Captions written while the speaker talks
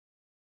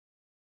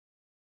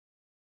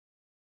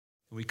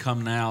We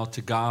come now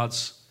to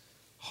God's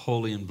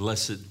holy and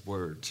blessed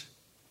word.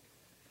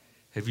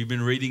 Have you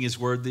been reading his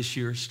word this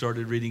year?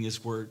 Started reading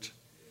his word?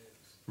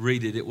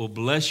 Read it. It will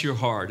bless your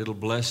heart. It'll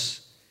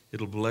bless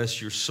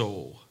your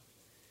soul.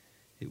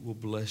 It will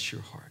bless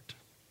your heart.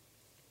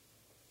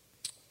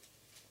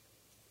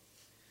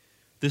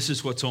 This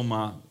is what's on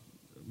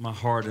my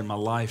heart and my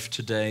life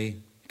today.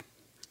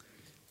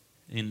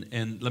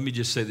 And let me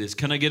just say this.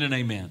 Can I get an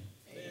amen?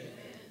 Amen.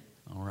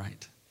 All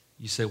right.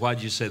 You say, why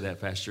did you say that,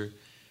 Pastor?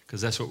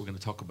 Because that's what we're going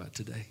to talk about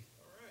today.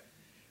 Right.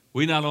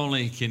 We not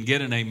only can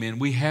get an amen,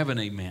 we have an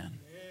amen.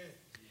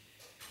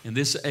 And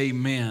this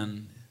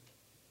amen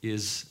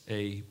is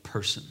a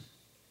person.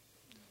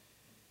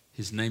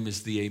 His name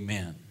is the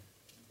Amen.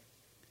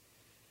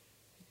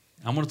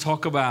 I'm going to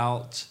talk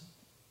about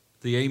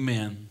the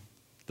Amen,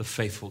 the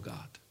faithful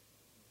God.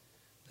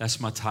 That's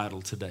my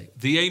title today.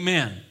 The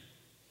Amen,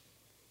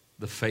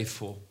 the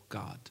faithful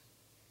God.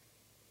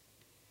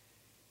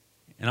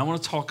 And I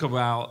want to talk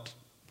about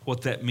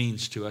what that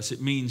means to us.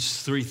 It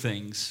means three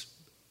things,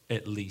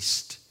 at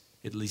least.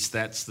 At least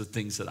that's the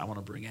things that I want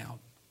to bring out.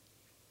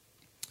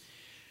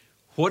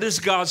 What does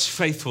God's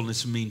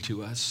faithfulness mean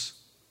to us?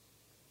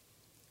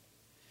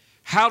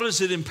 How does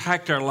it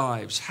impact our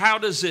lives? How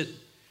does it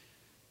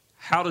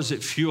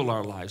fuel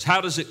our lives? How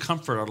does it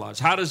comfort our lives?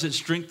 How does it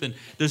strengthen?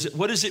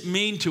 What does it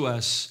mean to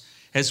us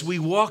as we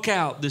walk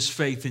out this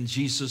faith in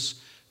Jesus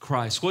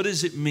Christ? What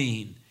does it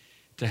mean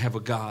to have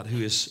a God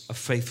who is a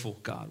faithful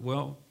God?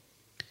 Well,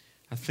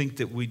 I think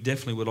that we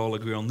definitely would all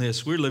agree on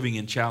this. We're living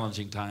in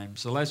challenging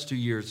times. The last 2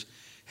 years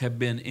have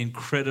been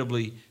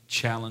incredibly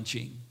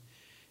challenging.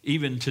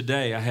 Even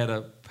today, I had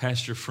a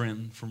pastor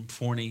friend from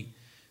Forney.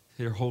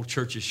 Their whole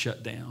church is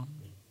shut down.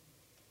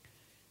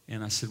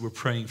 And I said, we're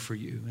praying for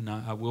you, and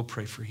I will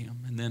pray for him.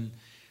 And then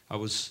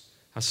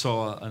I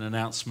saw an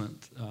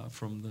announcement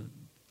from the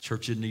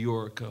church in New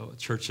York, a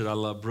church that I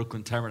love,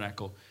 Brooklyn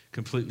Tabernacle,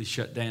 completely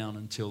shut down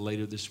until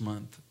later this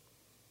month.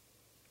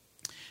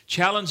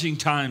 Challenging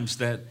times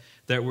that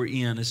we're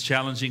in. It's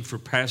challenging for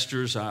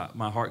pastors.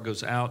 My heart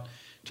goes out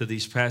to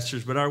these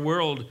pastors. But our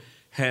world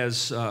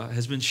has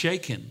been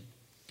shaken.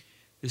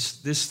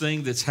 This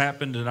thing that's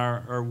happened in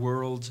our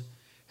world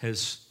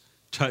has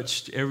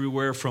touched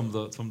everywhere from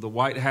the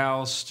White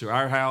House to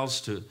our house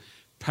to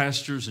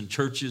pastors and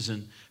churches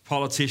and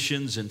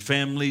politicians and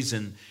families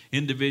and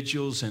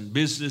individuals and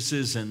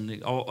businesses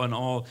and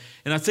all.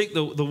 And I think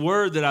the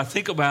word that I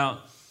think about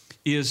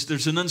is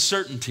there's an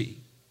uncertainty.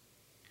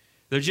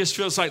 There just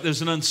feels like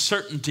there's an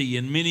uncertainty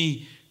in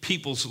many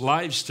people's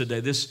lives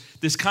today.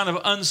 This kind of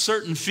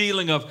uncertain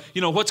feeling of,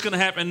 what's going to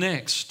happen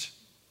next.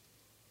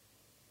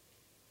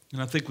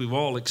 And I think we've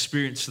all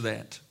experienced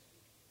that.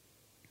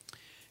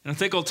 And I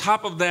think on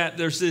top of that,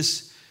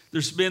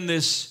 there's been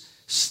this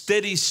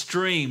steady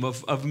stream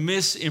of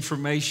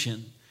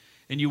misinformation.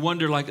 And you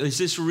wonder, is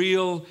this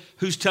real?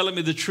 Who's telling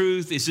me the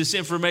truth? Is this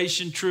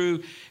information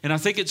true? And I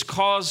think it's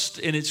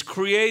caused and it's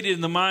created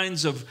in the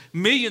minds of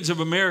millions of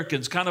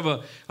Americans kind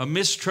of a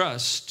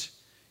mistrust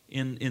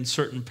in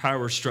certain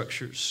power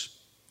structures.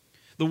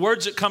 The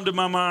words that come to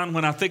my mind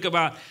when I think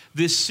about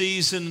this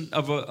season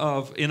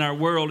of in our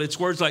world, it's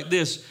words like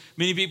this.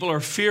 Many people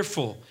are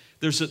fearful.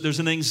 There's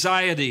an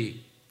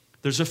anxiety.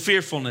 There's a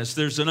fearfulness.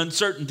 There's an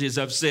uncertainty, as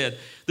I've said.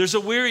 There's a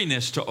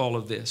weariness to all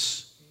of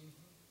this.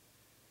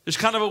 There's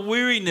kind of a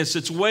weariness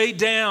that's way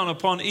down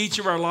upon each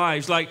of our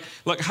lives. Like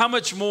how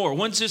much more?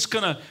 When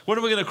are we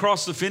going to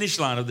cross the finish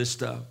line of this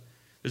stuff?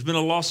 There's been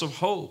a loss of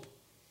hope.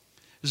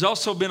 There's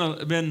also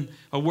been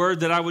a word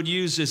that I would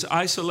use is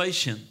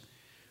isolation.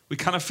 We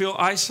kind of feel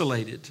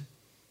isolated.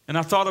 And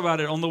I thought about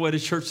it on the way to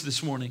church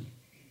this morning.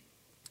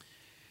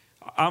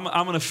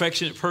 I'm an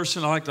affectionate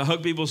person. I like to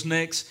hug people's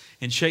necks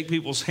and shake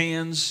people's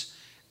hands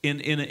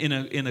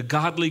in a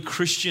godly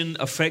Christian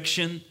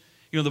affection.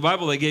 The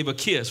Bible, they gave a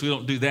kiss. We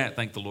don't do that,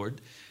 thank the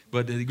Lord.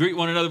 But they greet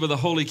one another with a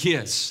holy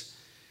kiss.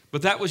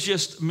 But that was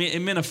just,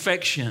 it meant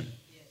affection.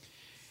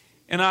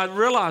 And I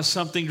realized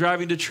something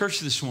driving to church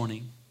this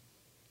morning.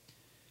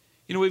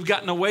 We've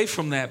gotten away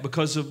from that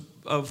because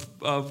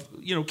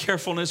of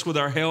carefulness with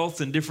our health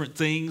and different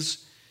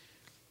things.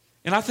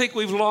 And I think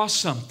we've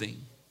lost something.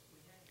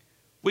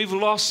 We've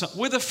lost something.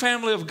 We're the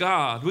family of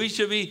God.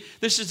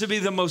 This is to be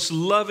the most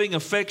loving,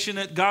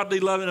 affectionate, godly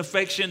love and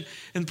affection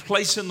and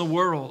place in the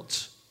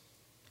world.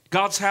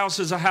 God's house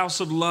is a house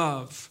of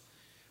love.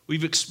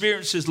 We've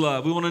experienced his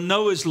love. We want to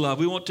know his love.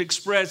 We want to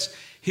express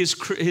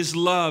his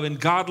love in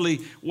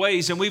godly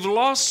ways. And we've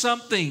lost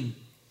something.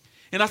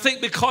 And I think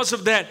because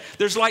of that,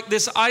 there's like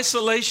this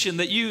isolation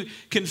that you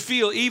can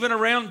feel even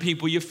around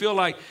people. You feel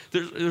like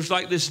there's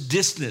like this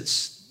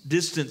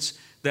distance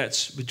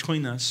that's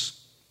between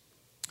us.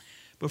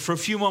 But for a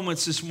few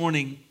moments this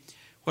morning,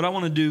 what I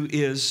want to do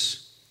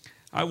is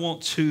I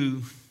want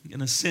to,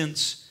 in a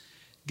sense,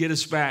 get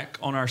us back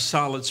on our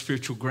solid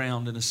spiritual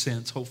ground, in a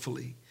sense,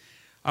 hopefully.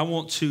 I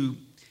want to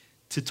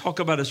talk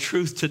about a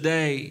truth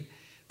today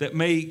that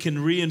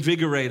can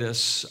reinvigorate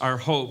us, our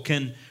hope,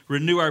 can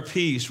renew our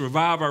peace,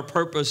 revive our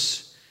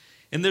purpose.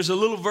 And there's a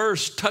little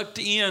verse tucked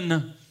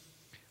in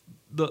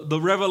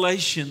the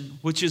Revelation,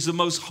 which is the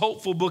most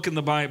hopeful book in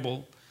the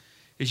Bible,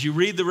 as you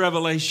read the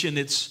Revelation,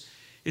 it's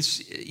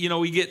you know,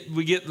 we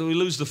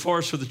lose the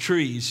forest for the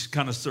trees,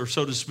 kind of, so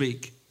to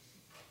speak.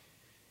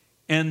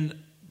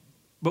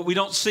 But we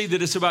don't see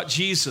that it's about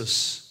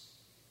Jesus,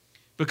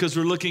 because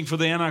we're looking for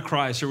the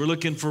Antichrist, or we're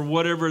looking for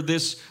whatever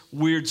this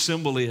weird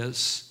symbol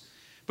is.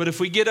 But if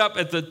we get up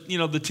at the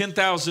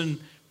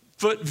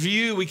 10,000-foot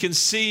view, we can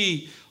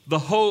see the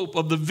hope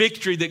of the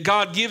victory that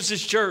God gives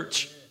His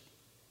church.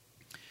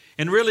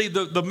 And really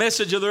the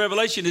message of the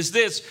Revelation is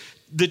this: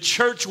 the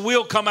church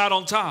will come out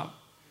on top.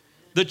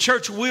 The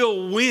church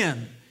will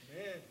win.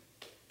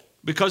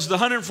 Because the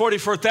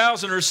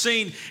 144,000 are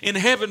seen in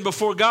heaven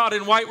before God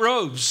in white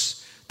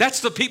robes. That's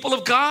the people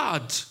of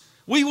God.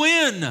 We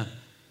win.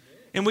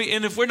 And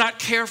if we're not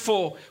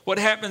careful, what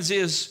happens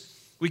is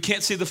we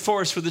can't see the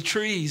forest for the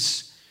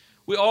trees.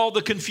 All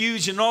the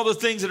confusion, all the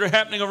things that are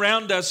happening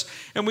around us,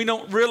 and we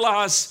don't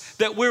realize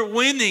that we're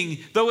winning.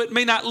 Though it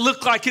may not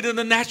look like it in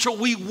the natural,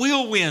 we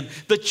will win.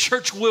 The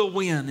church will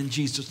win in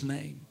Jesus'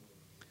 name.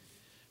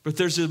 But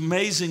there's an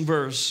amazing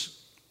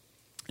verse,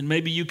 and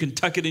maybe you can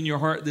tuck it in your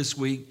heart this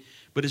week,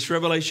 but it's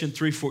Revelation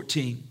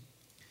 3:14.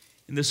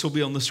 And this will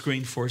be on the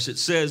screen for us. It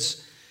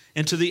says,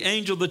 "And to the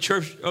angel of the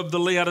church of the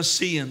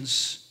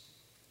Laodiceans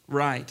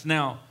write."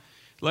 Now,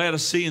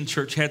 Laodicean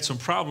church had some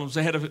problems.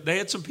 They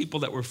had some people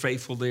that were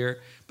faithful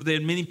there, but they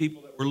had many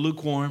people that were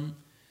lukewarm.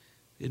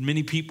 They had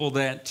many people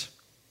that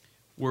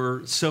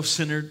were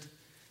self-centered.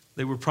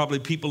 They were probably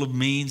people of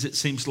means, it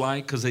seems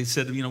like, because they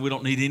said, we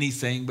don't need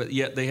anything, but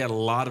yet they had a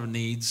lot of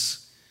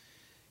needs.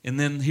 And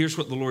then here's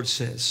what the Lord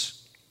says.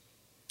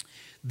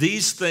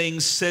 "These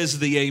things says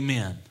the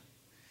Amen."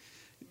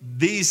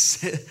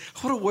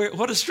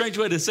 What a strange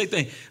way to say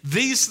things.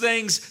 These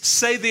things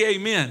say the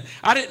Amen.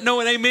 I didn't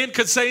know an amen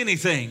could say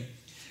anything.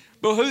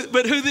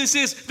 But who this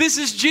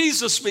is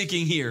Jesus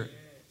speaking here.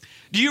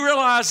 Do you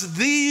realize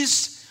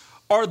these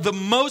are the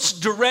most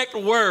direct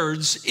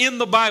words in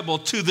the Bible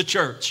to the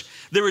church?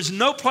 There is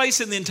no place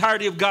in the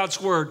entirety of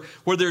God's word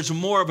where there's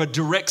more of a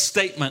direct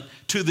statement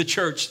to the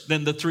church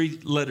than the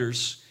 3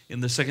 letters in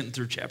the 2nd and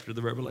 3rd chapter of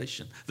the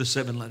Revelation, the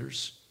 7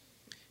 letters.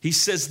 He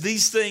says,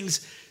 "These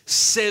things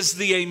says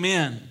the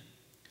Amen,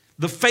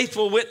 the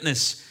faithful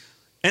witness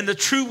and the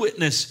true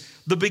witness,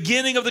 the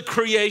beginning of the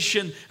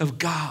creation of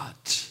God."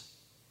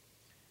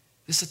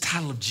 This is the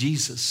title of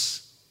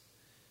Jesus.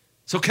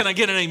 So can I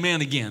get an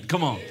amen again?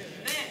 Come on. Amen.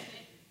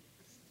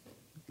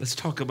 Let's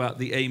talk about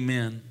the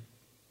Amen,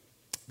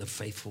 the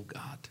faithful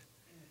God.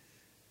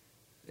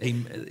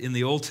 In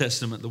the Old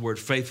Testament, the word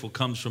faithful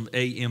comes from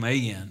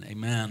A-M-A-N,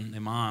 amen,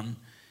 amen.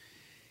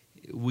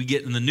 We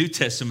get in the New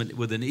Testament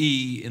with an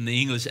E in the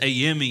English,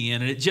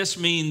 A-M-E-N, and it just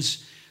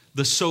means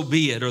the so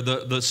be it, or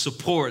the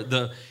support.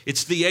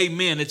 It's the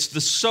amen. It's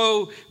the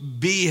so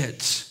be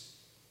it.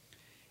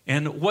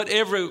 And what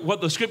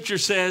the scripture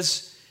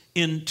says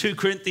in 2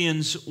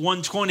 Corinthians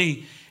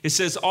 1:20, it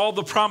says all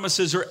the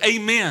promises are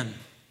amen.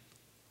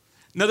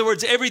 In other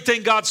words,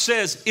 everything God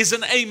says is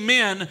an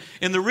amen.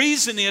 And the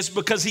reason is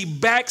because He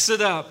backs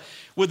it up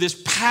with His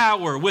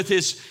power, with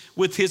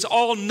His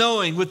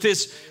all-knowing, with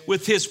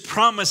His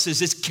promises,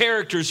 His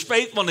character, His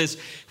faithfulness,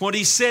 what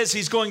He says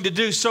He's going to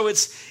do. So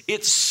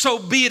it's so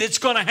be it. It's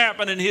going to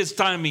happen in His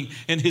timing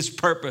and His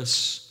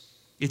purpose.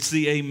 It's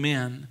the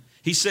amen.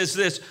 He says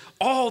this: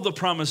 all the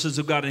promises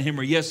of God in Him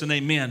are yes and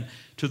amen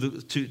to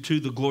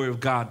the glory of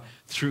God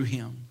through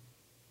Him.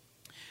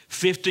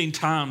 15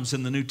 times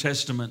in the New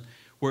Testament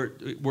where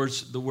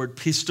the word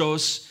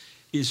pistos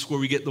is where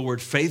we get the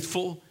word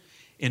faithful.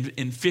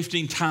 And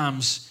 15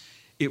 times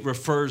it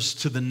refers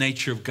to the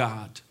nature of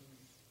God.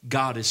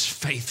 God is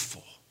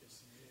faithful.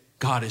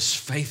 God is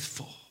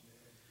faithful.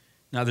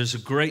 Now there's a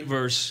great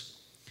verse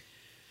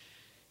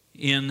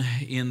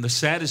in the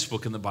saddest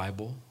book in the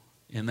Bible,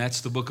 and that's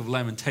the book of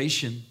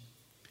Lamentation.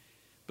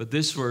 But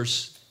this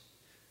verse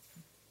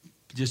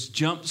just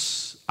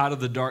jumps out of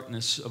the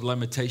darkness of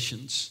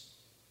Lamentations.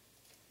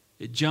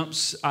 It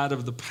jumps out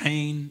of the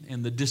pain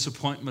and the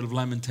disappointment of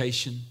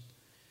lamentation.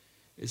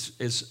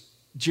 As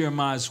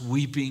Jeremiah's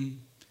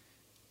weeping,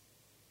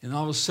 and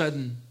all of a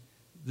sudden,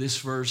 this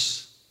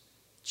verse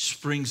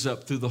springs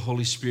up through the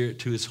Holy Spirit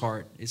to his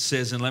heart. It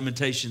says in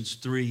Lamentations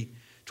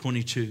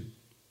 3:22,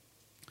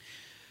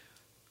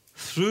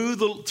 Through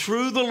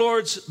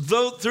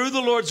the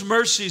Lord's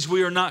mercies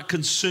we are not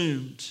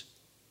consumed,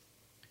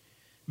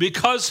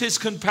 because His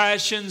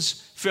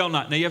compassions fail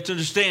not. Now you have to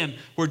understand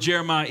where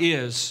Jeremiah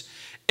is.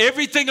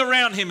 Everything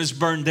around him is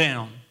burned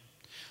down.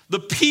 The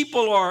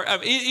people are,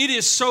 it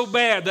is so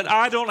bad that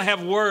I don't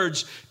have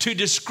words to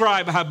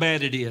describe how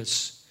bad it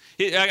is.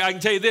 I can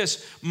tell you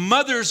this,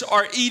 mothers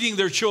are eating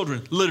their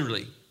children,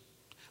 literally.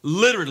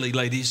 Literally,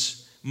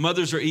 ladies,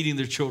 mothers are eating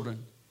their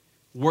children.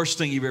 Worst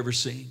thing you've ever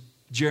seen.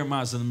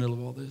 Jeremiah's in the middle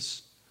of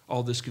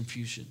all this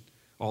confusion,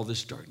 all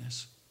this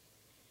darkness.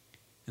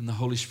 And the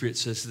Holy Spirit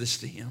says this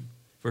to him,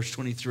 verse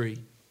 23.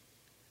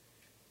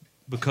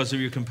 Because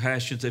of your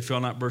compassions, they fail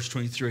not, verse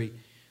 23.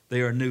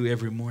 They are new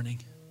every morning.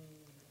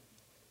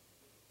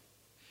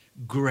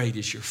 Great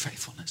is your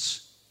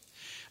faithfulness.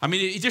 I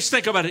mean, you just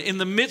think about it. In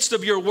the midst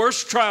of your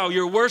worst trial,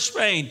 your worst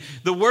pain,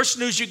 the worst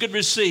news you could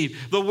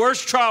receive, the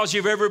worst trials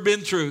you've ever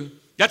been through,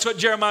 that's what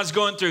Jeremiah's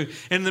going through.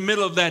 In the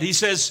middle of that, he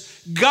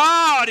says,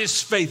 God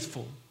is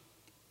faithful.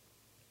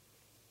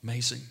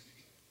 Amazing.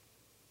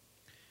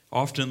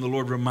 Often the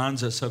Lord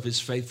reminds us of his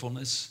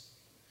faithfulness.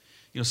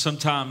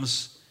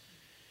 Sometimes,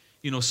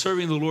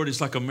 serving the Lord is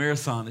like a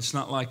marathon. It's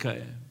not like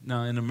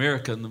now in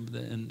America,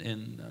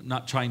 and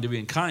not trying to be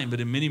unkind,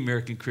 but in many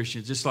American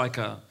Christians, it's like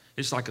a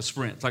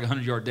sprint. It's like a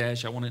 100-yard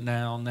dash. I want it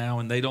now,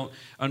 and they don't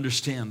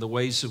understand the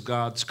ways of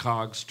God's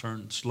cogs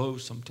turn slow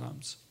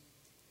sometimes.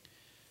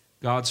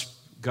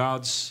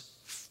 God's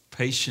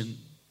patient.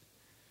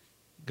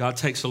 God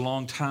takes a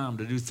long time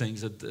to do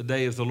things. A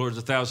day of the Lord is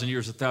 1,000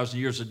 years, 1,000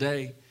 years a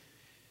day.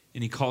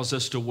 And he calls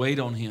us to wait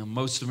on him.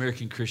 Most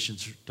American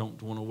Christians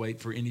don't want to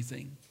wait for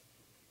anything.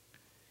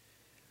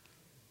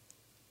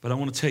 But I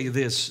want to tell you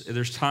this.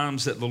 There's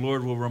times that the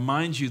Lord will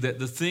remind you that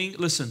the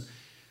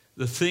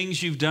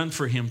things you've done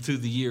for him through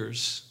the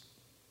years,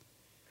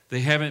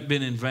 they haven't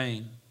been in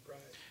vain. Right.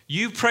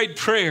 You've prayed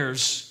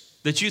prayers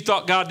that you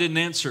thought God didn't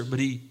answer, but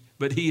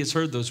he has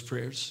heard those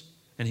prayers,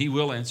 and he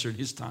will answer in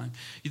his time.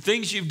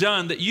 Things you've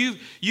done that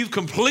you've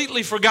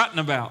completely forgotten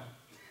about.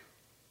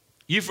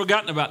 You've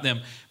forgotten about them.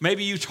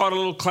 Maybe you taught a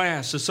little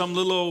class to some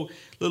little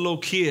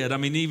old kid. I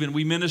mean, even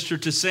we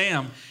ministered to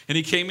Sam, and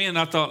he came in, and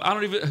I thought,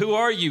 who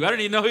are you? I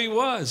didn't even know who he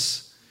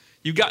was.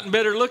 You've gotten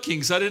better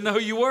looking, so I didn't know who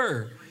you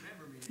were.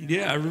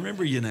 Yeah, I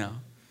remember you now.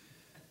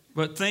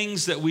 But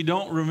things that we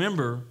don't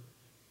remember,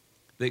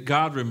 that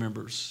God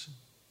remembers.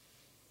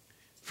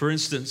 For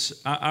instance,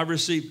 I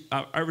received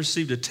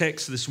a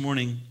text this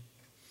morning.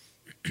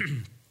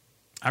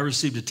 I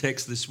received a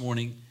text this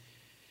morning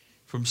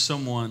from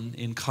someone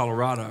in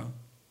Colorado.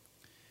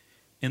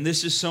 And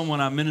this is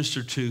someone I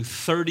ministered to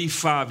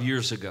 35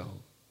 years ago.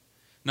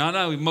 Now, I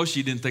know most of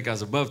you didn't think I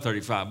was above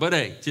 35, but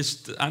hey,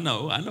 I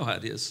know how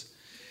it is.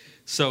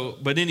 So,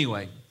 but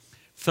anyway,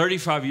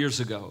 35 years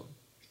ago.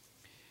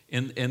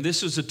 And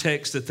this was a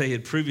text that they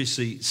had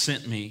previously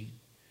sent me.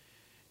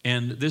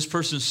 And this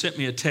person sent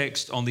me a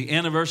text on the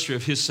anniversary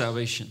of his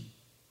salvation.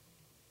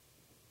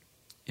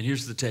 And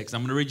here's the text.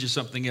 I'm going to read you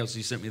something else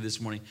he sent me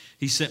this morning.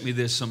 He sent me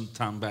this some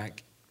time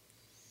back.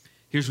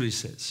 Here's what he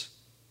says.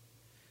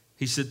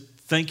 He said,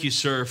 "Thank you,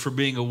 sir, for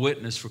being a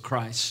witness for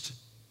Christ.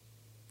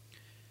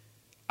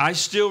 I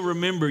still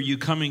remember you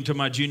coming to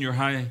my junior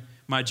high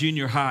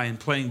and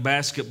playing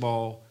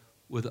basketball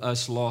with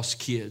us lost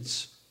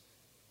kids.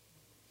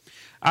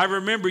 I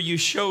remember you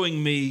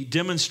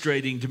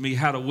demonstrating to me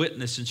how to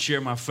witness and share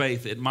my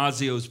faith at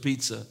Mazio's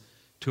Pizza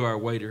to our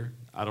waiter.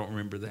 I don't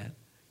remember that.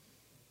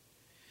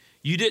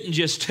 You didn't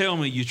just tell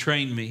me, you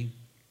trained me.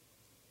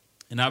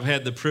 And I've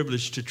had the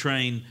privilege to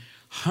train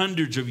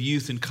hundreds of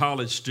youth and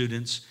college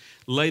students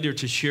later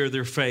to share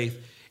their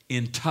faith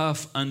in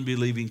tough,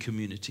 unbelieving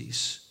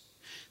communities.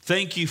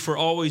 Thank you for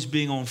always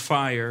being on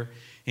fire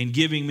and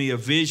giving me a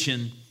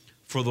vision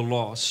for the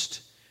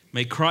lost.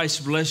 May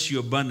Christ bless you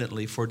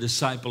abundantly for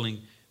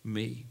discipling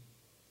me."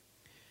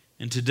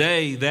 And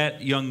today,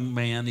 that young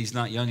man, he's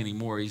not young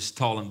anymore, he's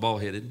tall and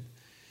bald-headed.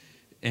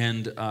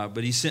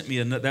 But he sent me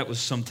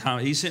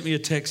he sent me a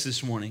text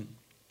this morning.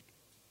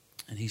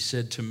 And he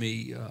said to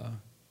me,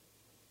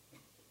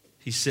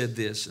 he said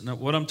this. And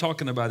what I'm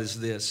talking about is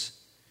this.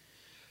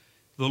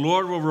 The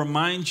Lord will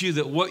remind you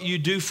that what you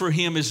do for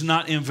him is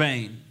not in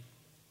vain.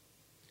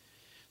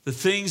 The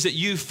things that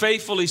you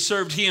faithfully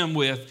served him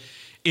with,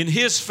 in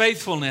his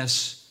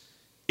faithfulness,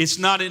 it's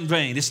not in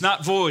vain. It's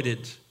not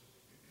voided.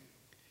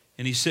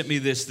 And he sent me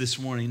this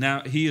morning.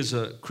 Now, he is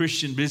a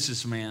Christian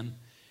businessman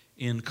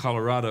in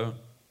Colorado.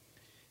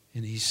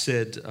 And he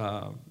said,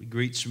 he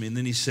greets me. And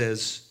then he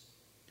says,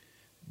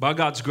 by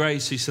God's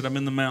grace, he said, I'm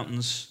in the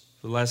mountains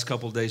for the last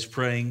couple of days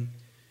praying,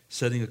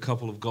 setting a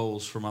couple of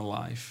goals for my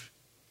life.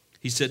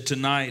 He said,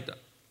 tonight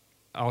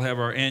I'll have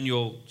our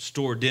annual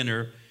store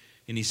dinner.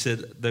 And he said,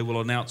 they will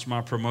announce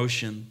my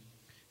promotion.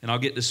 And I'll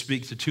get to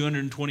speak to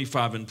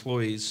 225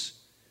 employees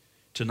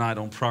tonight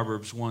on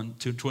Proverbs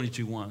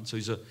 22:1. So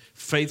he's a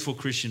faithful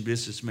Christian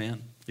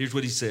businessman. Here's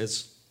what he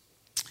says.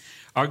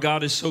 Our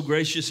God is so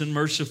gracious and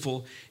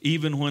merciful,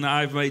 even when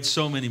I've made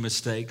so many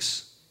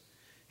mistakes.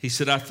 He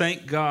said, I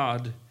thank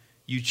God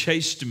you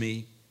chased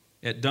me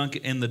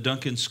in the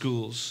Duncan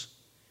schools.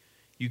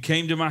 You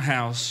came to my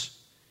house.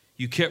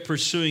 You kept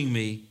pursuing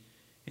me.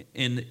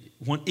 And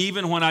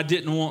even when I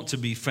didn't want to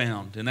be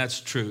found, and that's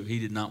true, he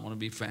did not want to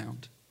be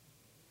found.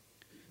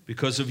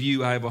 Because of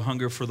you, I have a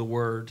hunger for the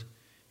word,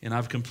 and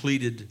I've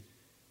completed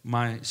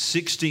my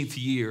 16th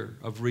year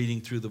of reading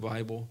through the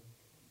Bible.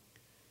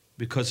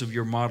 Because of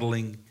your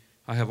modeling,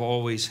 I have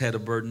always had a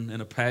burden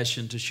and a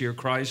passion to share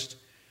Christ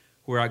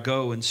where I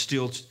go, and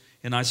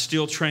I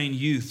still train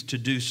youth to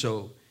do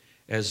so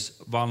as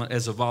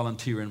a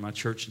volunteer in my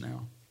church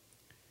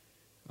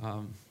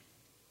now.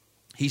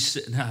 He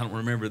said, I don't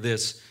remember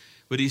this,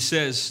 but he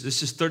says,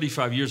 this is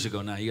 35 years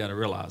ago now. You got to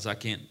realize I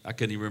couldn't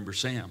even remember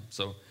Sam.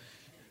 So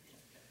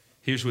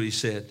here's what he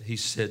said. He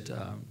said,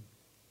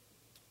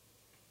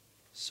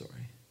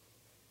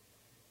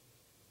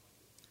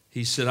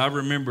 He said, I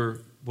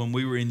remember when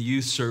we were in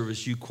youth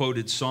service, you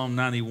quoted Psalm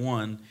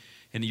 91,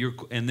 and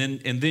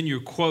then your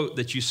quote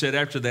that you said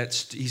after that,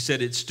 he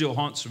said, it still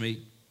haunts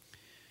me.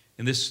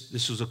 And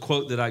this was a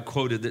quote that I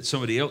quoted that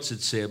somebody else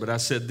had said, but I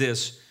said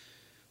this: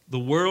 the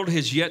world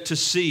has yet to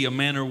see a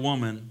man or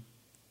woman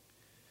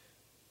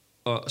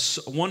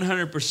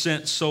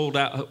 100% sold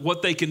out,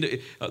 what they can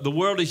do. The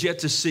world is yet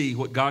to see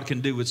what God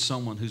can do with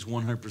someone who's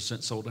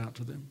 100% sold out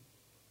to them.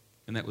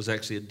 And that was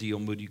actually a D.L.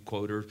 Moody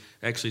quote, or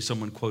actually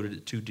someone quoted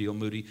it to D.L.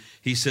 Moody.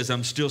 He says,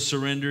 I'm still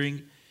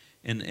surrendering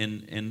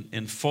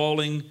and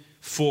falling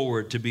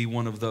forward to be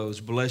one of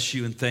those. Bless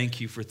you and thank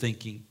you for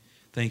thinking.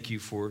 Thank you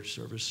for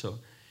service. So,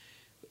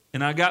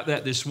 and I got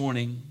that this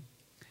morning,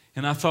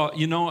 and I thought,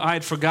 I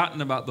had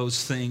forgotten about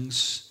those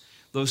things,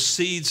 those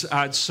seeds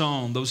I'd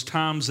sown, those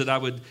times that I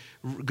would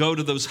go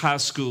to those high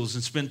schools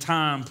and spend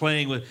time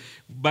playing with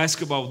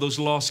basketball with those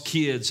lost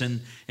kids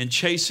and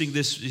chasing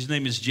this. His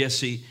name is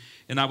Jesse.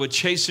 And I would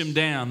chase him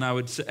down. I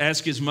would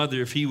ask his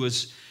mother if he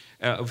was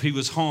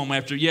home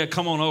after,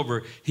 come on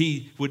over.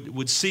 He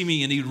would see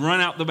me and he'd run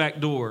out the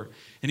back door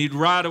and he'd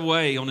ride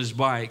away on his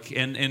bike.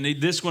 And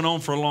this went on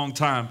for a long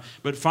time.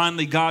 But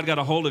finally, God got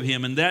a hold of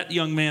him. And that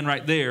young man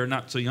right there,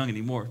 not so young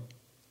anymore,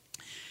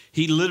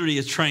 he literally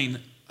has trained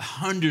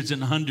hundreds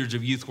and hundreds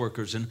of youth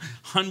workers and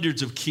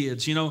hundreds of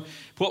kids.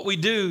 What we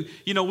do,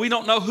 we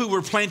don't know who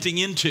we're planting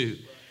into.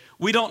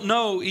 We don't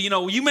know,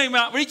 you may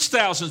not reach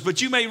thousands,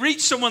 but you may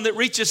reach someone that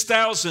reaches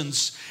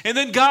thousands. And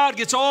then God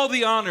gets all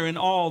the honor and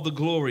all the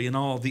glory and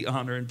all the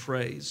honor and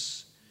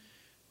praise.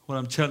 What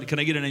I'm telling you, can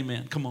I get an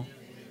amen? Come on.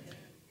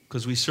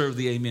 Because we serve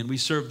the amen. We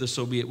serve the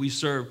so be it. We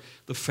serve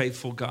the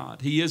faithful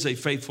God. He is a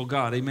faithful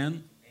God.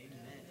 Amen? Amen.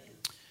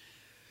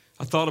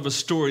 I thought of a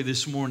story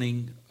this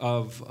morning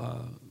of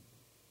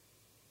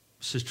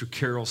Sister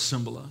Carol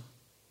Cymbala.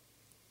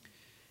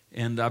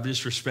 And I've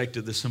just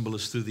respected the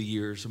Cymbalists through the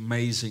years.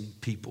 Amazing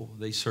people.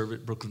 They serve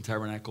at Brooklyn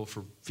Tabernacle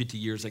for 50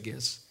 years, I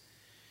guess.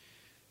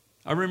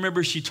 I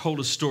remember she told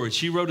a story.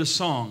 She wrote a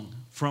song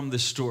from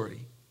this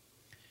story.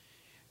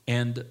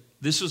 And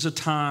this was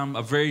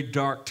a very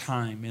dark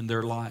time in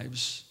their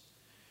lives.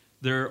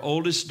 Their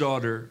oldest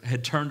daughter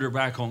had turned her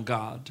back on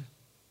God.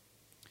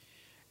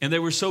 And they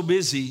were so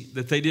busy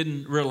that they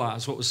didn't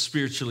realize what was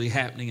spiritually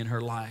happening in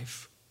her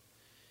life.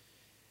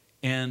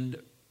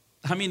 And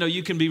how many know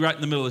you can be right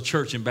in the middle of the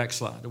church and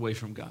backslide away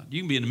from God?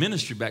 You can be in the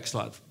ministry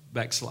backslide.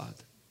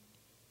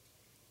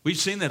 We've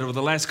seen that over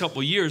the last couple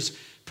of years.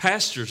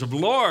 Pastors of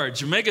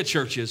large mega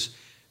churches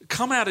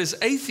come out as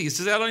atheists,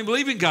 as I don't even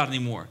believe in God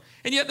anymore.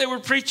 And yet they were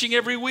preaching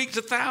every week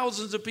to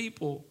thousands of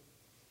people.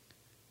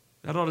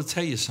 That ought to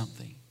tell you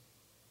something.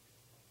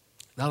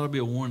 That ought to be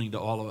a warning to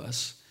all of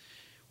us.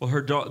 Well,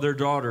 their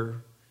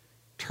daughter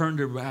turned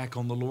her back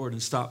on the Lord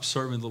and stopped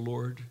serving the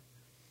Lord.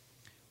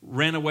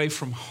 Ran away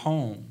from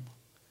home.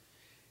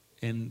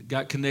 And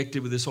got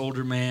connected with this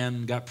older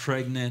man, got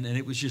pregnant, and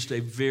it was just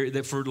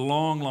that for a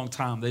long, long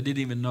time, they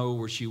didn't even know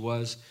where she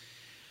was.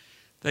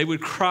 They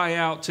would cry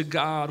out to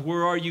God,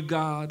 where are you,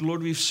 God?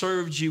 Lord, we've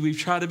served you. We've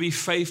tried to be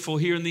faithful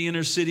here in the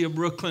inner city of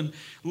Brooklyn.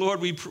 Lord,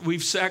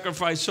 we've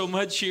sacrificed so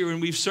much here,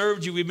 and we've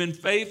served you. We've been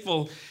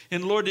faithful.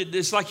 And Lord,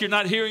 it's like you're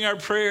not hearing our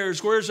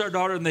prayers. Where's our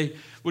daughter? And they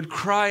would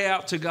cry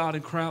out to God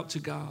and cry out to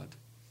God.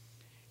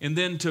 And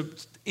then to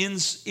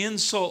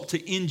insult to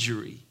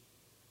injury,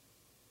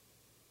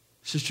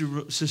 Sister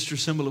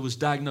Cymbala was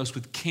diagnosed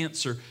with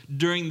cancer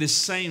during this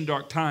same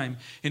dark time.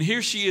 And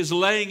here she is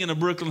laying in a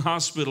Brooklyn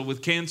hospital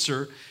with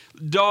cancer,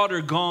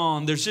 daughter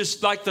gone. There's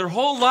just like their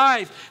whole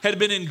life had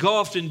been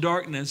engulfed in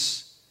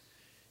darkness.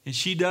 And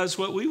she does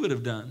what we would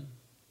have done.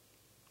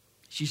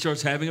 She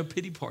starts having a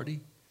pity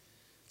party.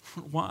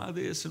 Why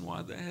this and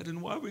why that?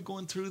 And why are we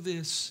going through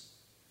this?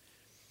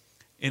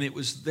 And it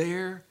was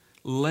there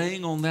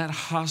laying on that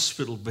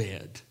hospital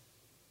bed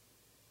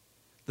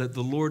that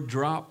the Lord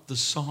dropped the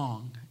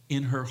song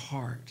in her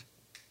heart.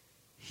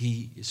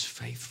 He is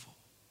faithful.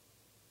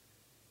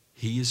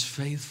 He is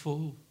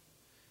faithful.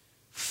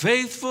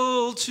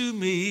 Faithful to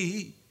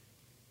me.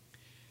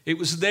 It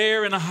was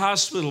there in a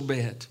hospital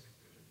bed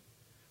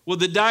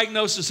with the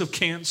diagnosis of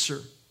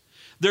cancer.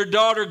 Their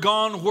daughter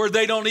gone where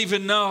they don't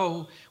even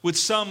know, with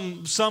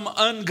some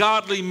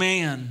ungodly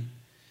man.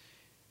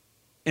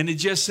 And it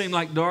just seemed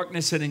like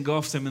darkness had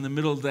engulfed them. In the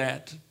middle of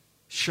that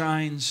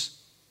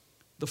shines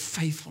the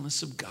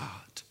faithfulness of God.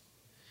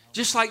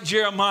 Just like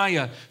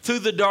Jeremiah, through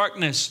the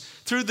darkness,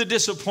 through the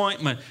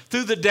disappointment,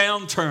 through the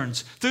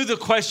downturns, through the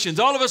questions,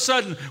 all of a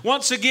sudden,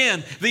 once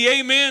again, the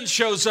amen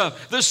shows up.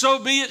 The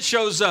so be it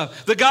shows up.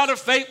 The God of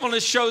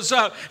faithfulness shows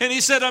up. And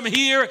he said, I'm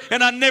here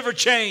and I never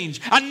change.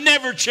 I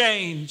never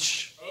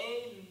change.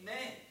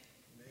 Amen.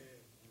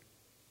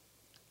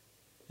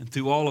 And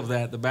through all of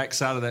that, the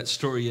backside of that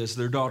story is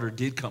their daughter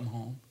did come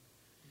home.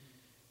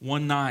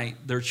 One night,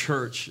 their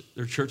church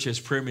has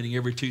prayer meeting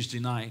every Tuesday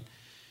night.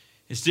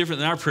 It's different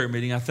than our prayer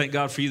meeting. I thank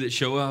God for you that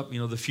show up.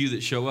 The few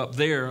that show up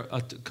there,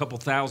 a couple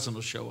thousand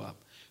will show up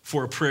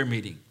for a prayer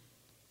meeting.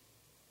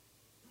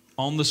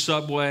 On the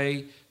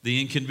subway,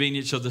 the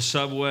inconvenience of the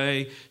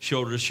subway,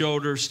 shoulder to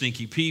shoulder,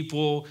 stinky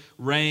people,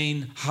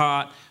 rain,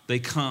 hot. They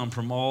come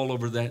from all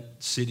over that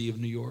city of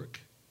New York.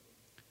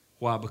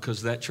 Why?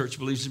 Because that church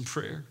believes in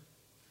prayer.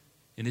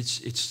 And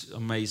it's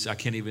amazing. I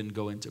can't even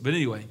go into it. But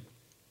anyway,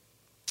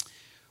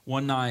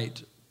 one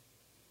night,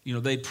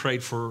 they'd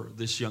prayed for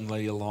this young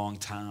lady a long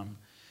time.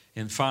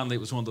 And finally, it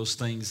was one of those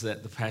things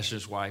that the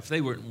pastor's wife, they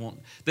don't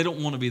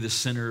want to be the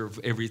center of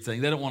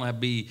everything. They don't want to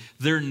be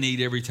their need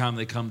every time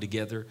they come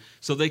together.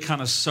 So they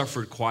kind of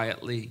suffered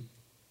quietly.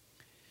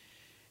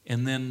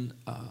 And then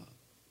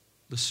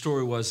the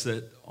story was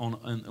that on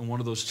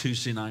one of those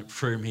Tuesday night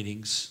prayer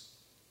meetings,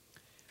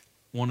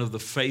 one of the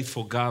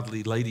faithful,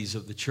 godly ladies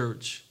of the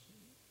church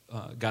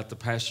got the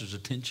pastor's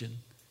attention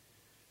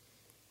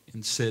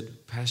and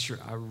said, "Pastor,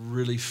 I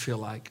really feel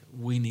like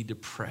we need to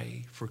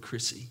pray for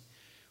Chrissy.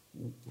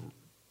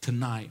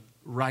 Tonight,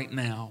 right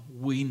now,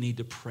 we need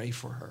to pray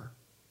for her."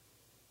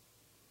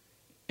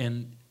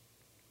 And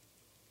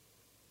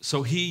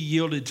so he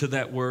yielded to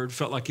that word,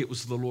 felt like it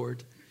was the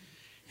Lord.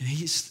 And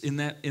he's in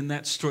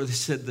that story, they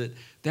said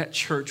that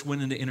church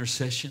went into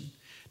intercession.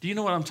 Do you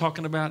know what I'm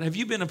talking about? Have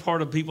you been a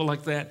part of people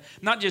like that?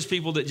 Not just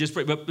people that just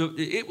pray, but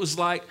it was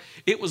like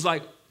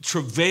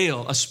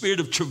travail, a spirit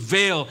of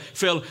travail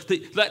fell.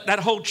 That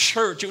whole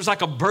church, it was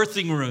like a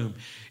birthing room.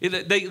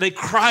 They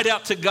cried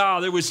out to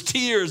God. There was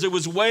tears, there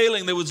was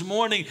wailing, there was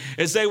mourning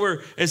as they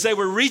were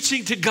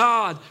reaching to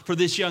God for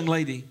this young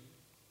lady.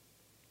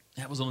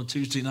 That was on a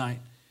Tuesday night.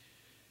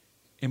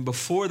 And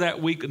before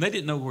that week, and they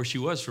didn't know where she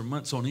was for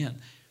months on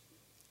end.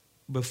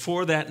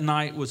 Before that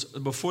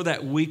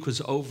week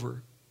was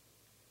over,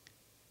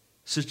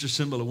 Sister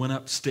Cimbala went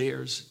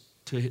upstairs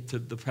to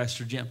the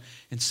Pastor Jim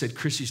and said,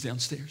 "Chrissy's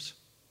downstairs."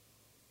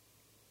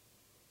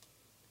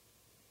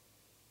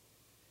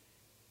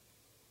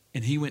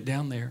 And he went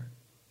down there.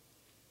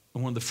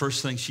 And one of the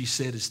first things she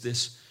said is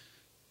this: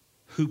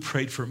 "Who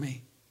prayed for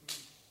me?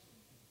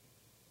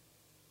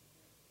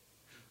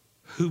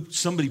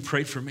 Somebody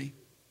prayed for me."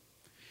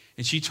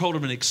 And she told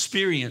him an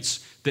experience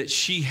that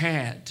she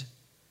had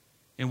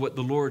and what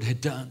the Lord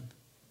had done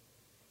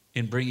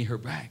in bringing her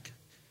back.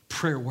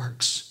 Prayer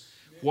works.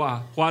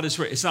 Why? Why does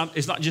prayer? It's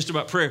not just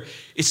about prayer.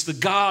 It's the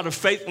God of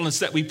faithfulness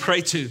that we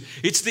pray to.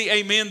 It's the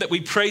amen that we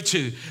pray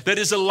to that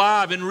is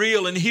alive and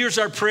real and hears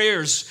our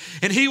prayers.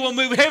 And he will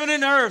move heaven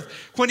and earth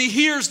when he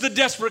hears the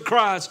desperate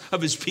cries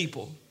of his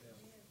people.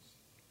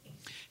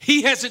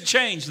 He hasn't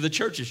changed. The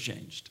church has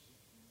changed.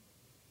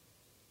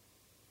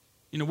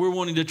 We're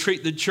wanting to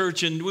treat the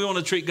church and we want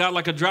to treat God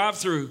like a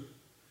drive-through.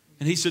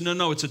 And he said,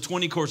 no, it's a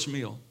 20-course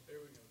meal.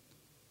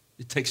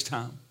 It takes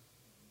time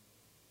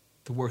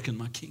to work in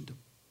my kingdom.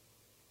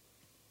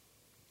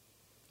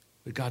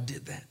 But God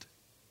did that.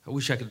 I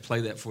wish I could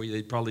play that for you.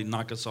 They'd probably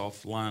knock us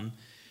offline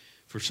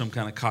for some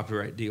kind of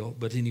copyright deal.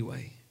 But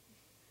anyway,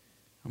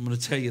 I'm going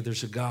to tell you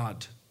there's a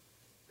God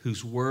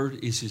whose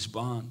word is his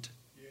bond.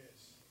 Yes.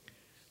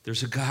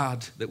 There's a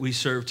God that we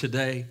serve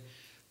today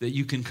that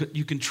you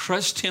can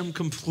trust him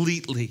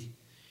completely.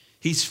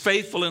 He's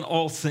faithful in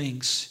all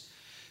things.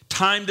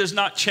 Time does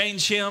not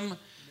change him.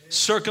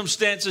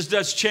 Circumstances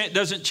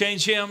doesn't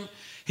change him.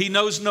 He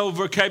knows no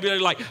vocabulary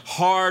like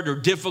hard or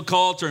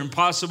difficult or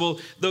impossible.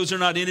 Those are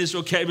not in his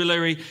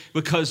vocabulary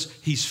because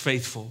he's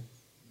faithful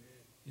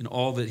in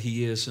all that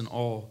he is and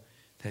all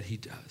that he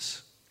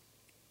does.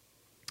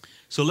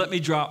 So let me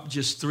drop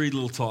just 3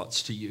 little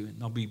thoughts to you,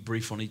 and I'll be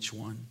brief on each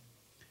one.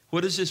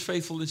 What does this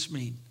faithfulness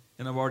mean?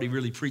 And I've already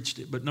really preached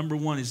it. But number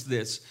 1 is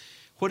this.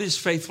 What his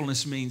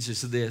faithfulness means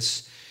is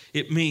this.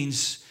 It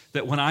means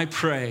that when I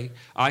pray,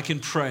 I can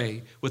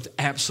pray with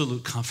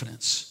absolute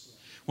confidence.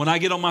 When I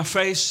get on my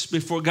face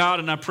before God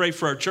and I pray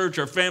for our church,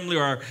 our family,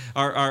 or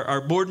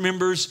our board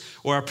members,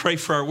 or I pray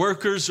for our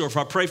workers, or if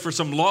I pray for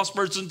some lost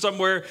person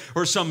somewhere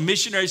or some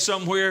missionary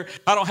somewhere,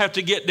 I don't have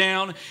to get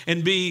down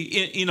and be,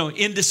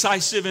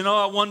 indecisive and,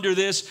 I wonder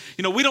this.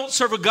 We don't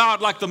serve a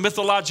God like the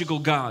mythological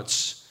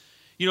gods.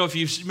 If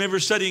you remember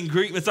studying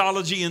Greek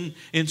mythology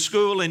in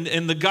school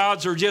and the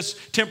gods are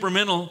just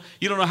temperamental,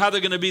 you don't know how they're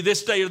going to be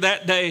this day or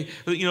that day,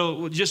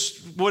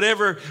 just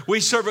whatever. We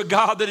serve a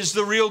God that is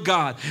the real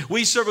God.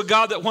 We serve a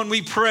God that when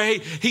we pray,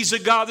 he's a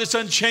God that's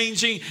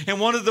unchanging. And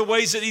one of the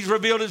ways that he's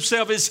revealed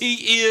himself is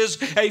he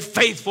is a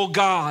faithful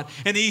God.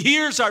 And he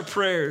hears our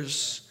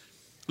prayers.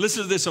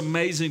 Listen to this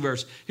amazing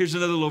verse. Here's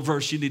another little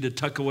verse you need to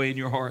tuck away in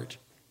your heart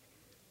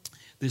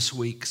this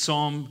week.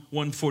 Psalm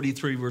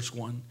 143, verse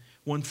 1.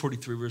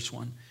 143 verse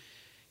 1.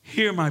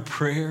 Hear my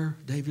prayer,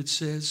 David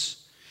says.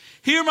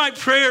 Hear my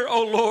prayer,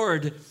 O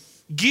Lord.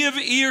 Give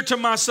ear to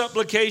my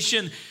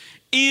supplication.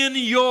 In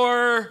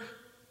your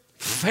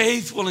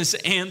faithfulness,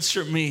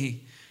 answer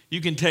me.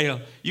 You can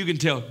tell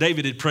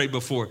David had prayed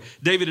before.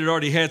 David had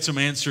already had some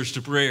answers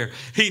to prayer.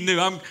 He knew,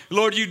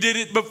 Lord, you did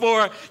it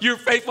before. You're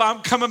faithful.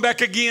 I'm coming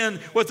back again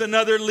with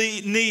another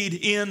need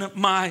in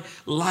my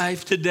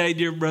life today.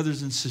 Dear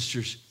brothers and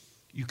sisters,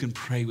 you can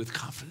pray with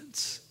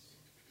confidence.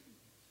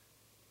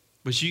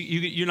 But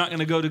you're not going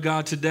to go to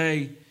God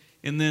today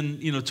and then,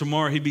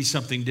 tomorrow he'd be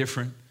something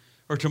different.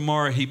 Or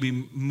tomorrow he'd be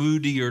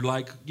moody or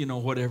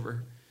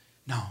whatever.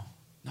 No.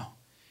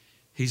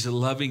 He's a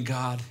loving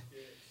God.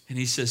 And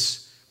he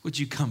says, would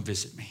you come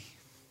visit me?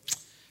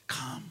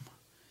 Come.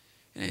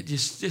 And it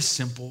just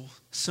simple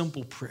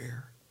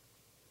prayer.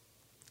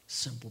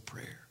 Simple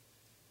prayer.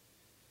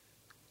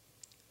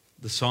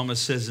 The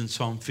psalmist says in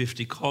Psalm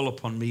 50, call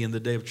upon me in the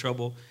day of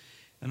trouble,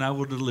 and I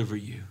will deliver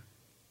you,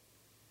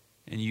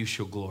 and you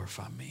shall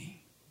glorify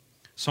me.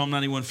 Psalm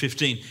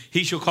 91:15,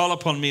 he shall call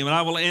upon me, and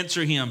I will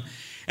answer him,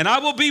 and I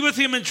will be with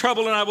him in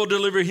trouble, and I will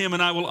deliver him,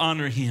 and I will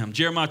honor him.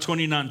 Jeremiah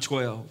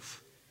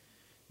 29:12,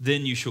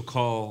 then you shall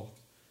call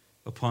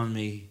upon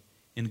me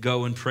and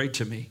go and pray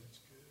to me,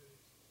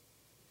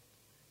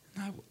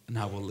 and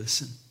I will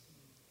listen.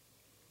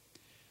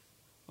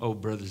 Oh,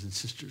 brothers and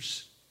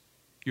sisters,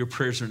 your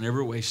prayers are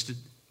never wasted.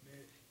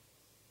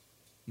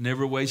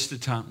 Never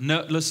wasted time.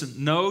 No, listen,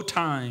 no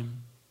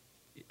time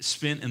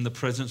spent in the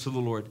presence of the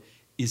Lord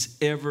is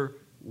ever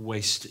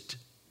wasted.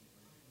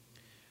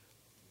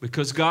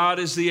 Because God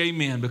is the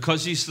amen,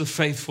 because he's the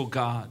faithful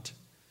God.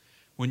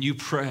 When you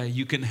pray,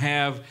 you can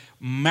have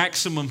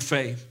maximum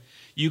faith.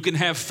 You can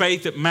have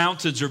faith that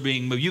mountains are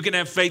being moved. You can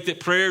have faith that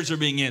prayers are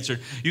being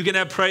answered. You can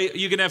have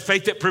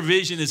faith that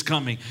provision is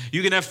coming.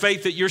 You can have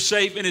faith that you're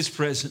safe in his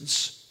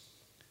presence.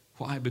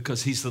 Why?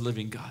 Because he's the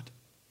living God.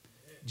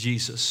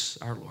 Jesus,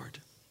 our Lord.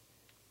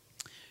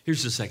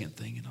 Here's the second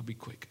thing, and I'll be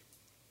quick.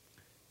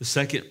 The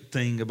second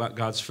thing about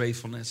God's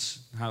faithfulness,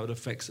 how it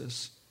affects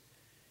us,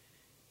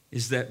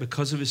 is that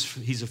because of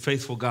he's a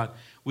faithful God,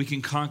 we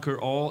can conquer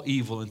all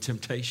evil and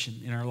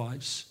temptation in our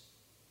lives.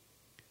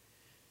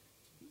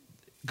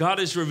 God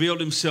has revealed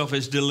himself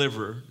as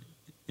deliverer.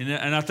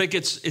 And I think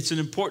it's an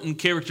important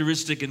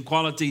characteristic and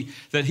quality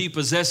that he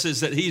possesses,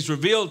 that he's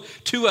revealed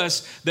to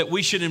us that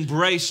we should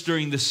embrace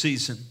during this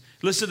season.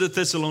 Listen to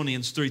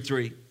Thessalonians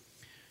 3:3.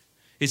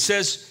 It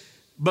says,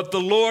 but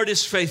the Lord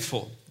is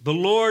faithful. The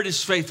Lord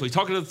is faithful. He's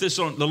talking to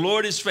Thessalonians. The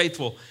Lord is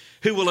faithful,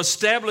 who will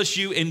establish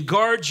you and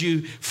guard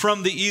you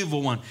from the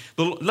evil one.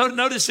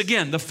 Notice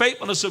again, the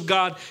faithfulness of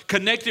God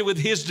connected with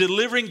his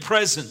delivering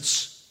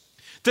presence.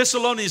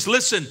 Thessalonians,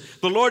 listen,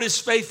 the Lord is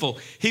faithful.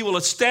 He will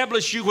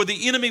establish you where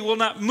the enemy will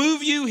not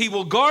move you. He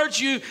will guard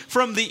you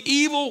from the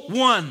evil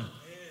one.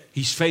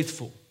 He's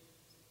faithful.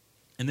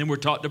 And then we're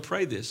taught to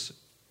pray this.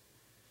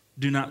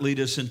 Do not lead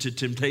us into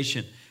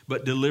temptation,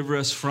 but deliver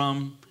us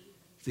from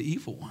the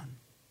evil one.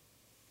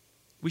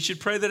 We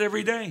should pray that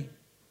every day.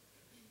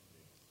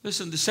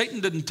 Listen, Satan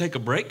didn't take a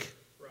break.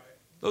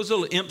 Those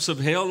little imps of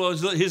hell,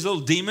 his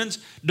little demons,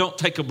 don't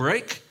take a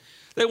break.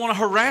 They want to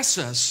harass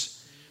us.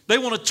 They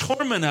want to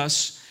torment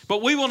us,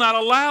 but we will not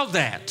allow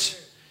that,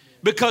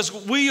 because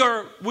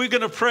we're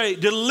going to pray,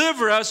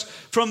 deliver us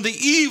from the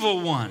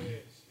evil one.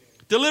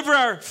 Deliver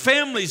our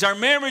families, our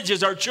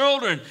marriages, our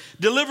children.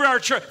 Deliver our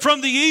church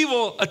from the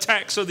evil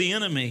attacks of the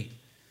enemy.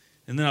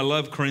 And then I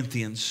love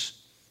Corinthians.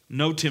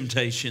 No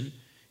temptation.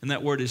 And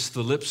that word is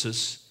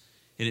thalipsis.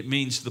 And it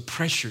means the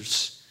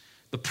pressures.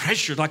 The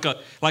pressure, like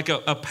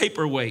a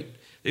paperweight.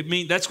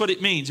 That's what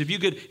it means.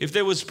 If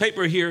there was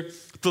paper here,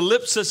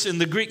 thalipsis in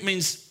the Greek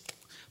means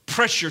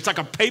pressure. It's like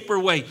a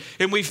paperweight.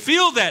 And we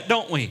feel that,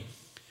 don't we?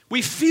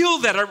 We feel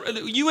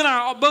that. You and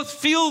I both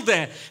feel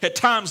that at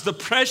times, the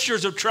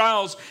pressures of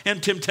trials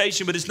and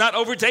temptation, but it's not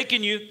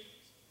overtaking you.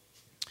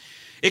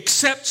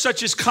 Except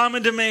such is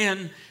common to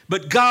man,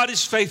 but God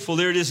is faithful.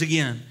 There it is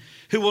again.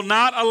 Who will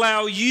not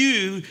allow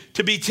you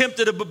to be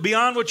tempted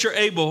beyond what you're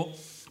able,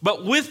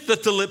 but with the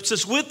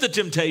thalipsis, with the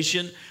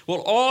temptation,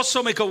 will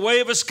also make a way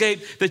of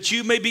escape that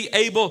you may be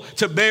able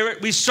to bear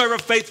it. We serve a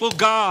faithful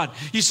God.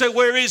 You say,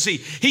 where is he?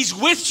 He's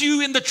with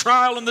you in the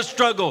trial and the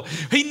struggle.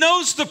 He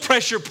knows the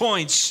pressure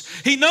points.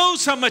 He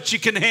knows how much you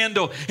can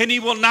handle, and he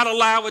will not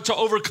allow it to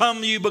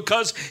overcome you,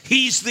 because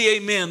he's the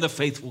amen, the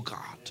faithful God.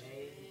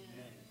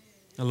 Amen.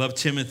 I love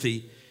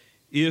Timothy.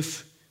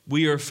 If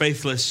we are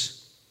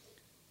faithless,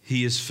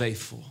 he is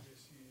faithful.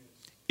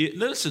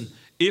 Listen,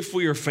 if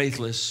we are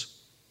faithless,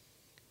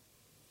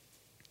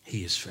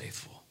 he is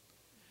faithful.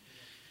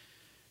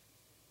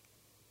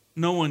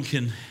 No one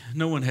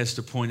has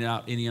to point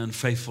out any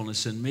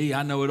unfaithfulness in me.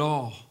 I know it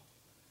all.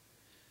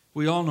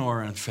 We all know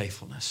our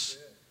unfaithfulness.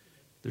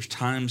 There's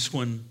times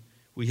when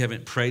we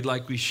haven't prayed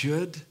like we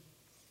should.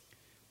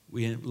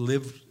 We haven't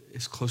lived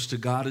as close to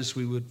God as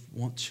we would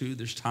want to.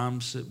 There's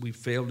times that we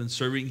failed in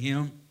serving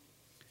him.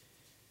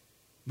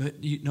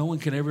 But no one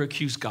can ever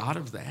accuse God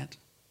of that.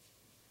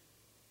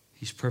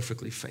 He's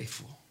perfectly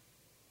faithful.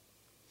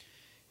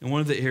 And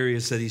one of the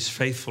areas that he's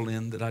faithful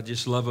in that I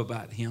just love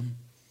about him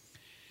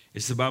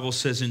is the Bible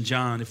says in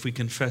John, if we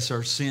confess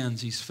our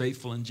sins, he's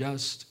faithful and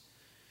just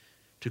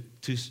to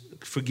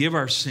forgive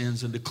our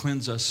sins and to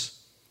cleanse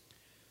us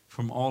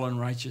from all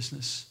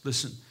unrighteousness.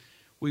 Listen,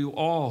 we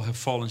all have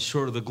fallen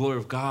short of the glory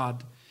of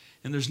God.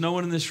 And there's no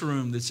one in this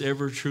room that's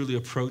ever truly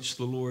approached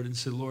the Lord and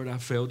said, Lord, I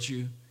failed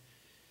you,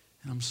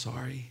 and I'm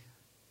sorry.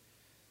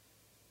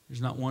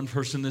 There's not one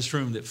person in this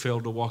room that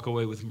failed to walk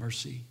away with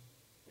mercy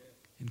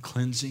and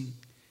cleansing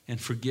and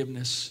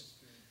forgiveness,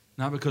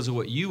 not because of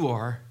what you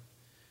are,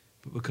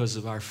 but because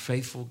of our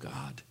faithful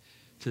God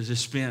to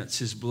dispense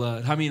his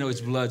blood. How many know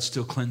his blood's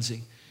still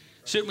cleansing?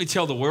 Shouldn't we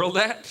tell the world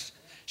that?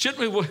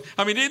 Shouldn't we?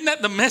 I mean, isn't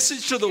that the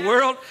message to the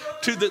world?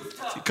 To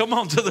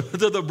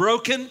the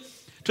broken,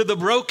 to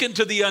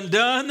the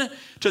undone,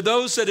 to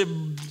those that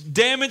have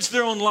damaged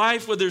their own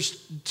life with their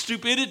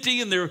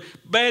stupidity and their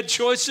bad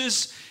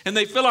choices, and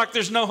they feel like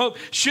there's no hope.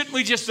 Shouldn't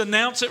we just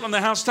announce it from the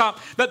housetop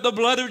that the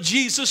blood of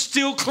Jesus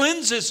still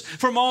cleanses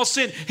from all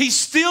sin? He's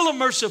still a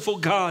merciful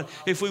God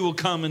if we will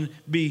come and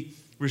be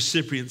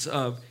recipients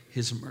of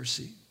his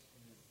mercy.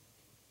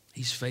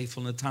 He's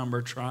faithful in the time of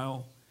our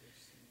trial.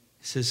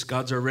 He says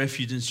God's our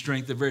refuge and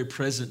strength, a very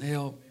present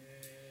help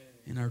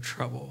in our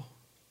trouble.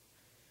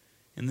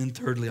 And then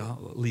thirdly,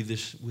 I'll leave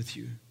this with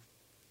you.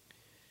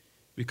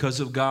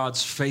 Because of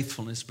God's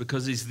faithfulness,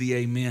 because he's the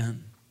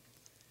Amen,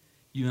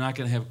 you and I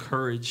can have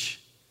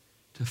courage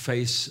to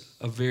face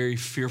a very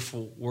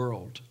fearful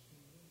world.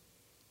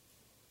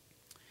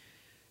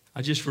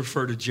 I just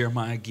refer to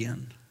Jeremiah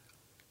again.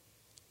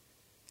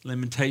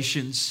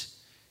 Lamentations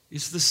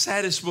is the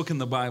saddest book in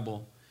the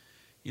Bible.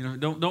 You know,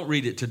 don't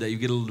read it today. You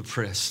get a little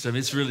depressed. I mean,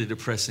 it's really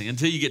depressing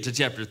until you get to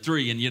chapter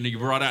 3 and you're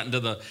brought out into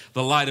the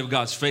light of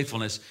God's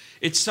faithfulness.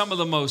 It's some of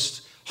the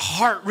most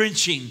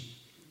heart-wrenching,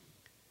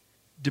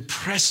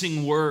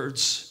 depressing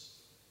words.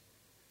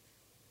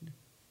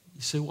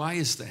 You say, why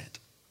is that?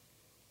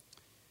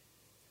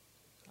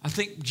 I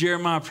think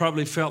Jeremiah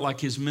probably felt like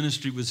his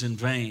ministry was in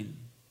vain.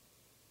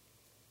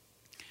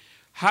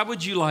 How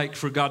would you like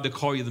for God to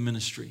call you the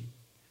ministry?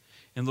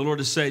 And the Lord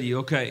to say to you,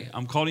 okay,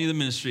 I'm calling you the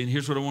ministry, and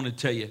here's what I want to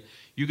tell you.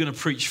 You're going to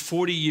preach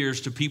 40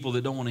 years to people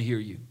that don't want to hear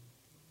you.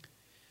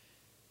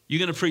 You're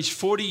going to preach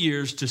 40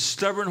 years to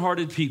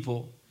stubborn-hearted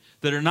people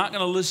that are not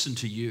going to listen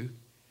to you,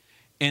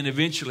 and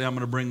eventually I'm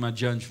going to bring my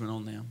judgment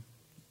on them.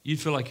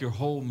 You'd feel like your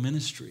whole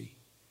ministry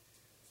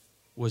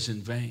was in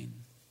vain.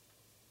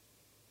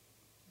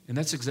 And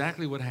that's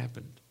exactly what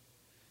happened.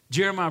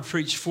 Jeremiah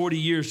preached 40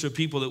 years to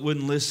people that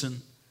wouldn't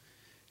listen.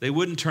 They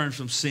wouldn't turn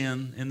from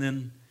sin. And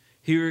then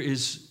here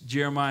is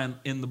Jeremiah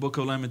in the book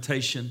of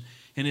Lamentation,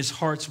 and his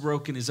heart's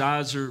broken. His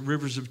eyes are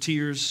rivers of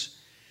tears.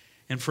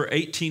 And for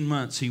 18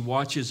 months, he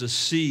watches a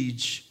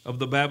siege of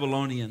the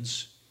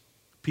Babylonians.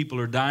 People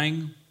are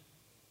dying.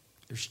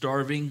 They're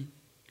starving.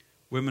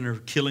 Women are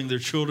killing their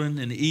children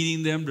and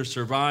eating them to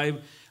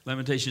survive.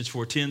 Lamentations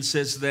 4:10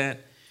 says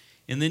that.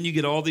 And then you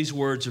get all these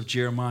words of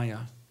Jeremiah.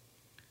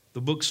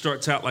 The book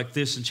starts out like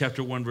this in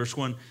chapter 1, verse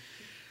 1.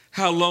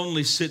 How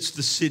lonely sits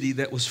the city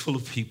that was full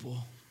of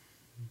people.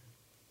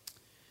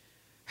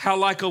 How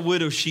like a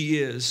widow she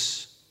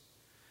is,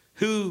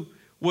 who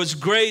was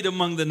great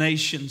among the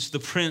nations. The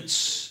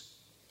princess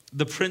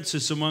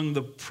among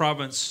the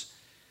province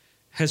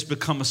has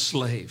become a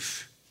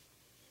slave.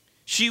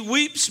 She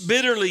weeps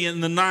bitterly in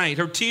the night.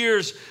 Her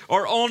tears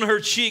are on her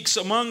cheeks.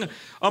 Among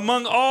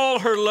all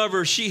her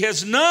lovers, she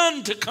has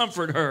none to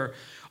comfort her.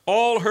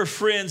 All her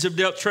friends have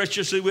dealt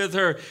treacherously with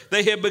her.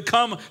 They have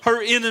become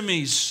her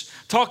enemies.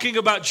 Talking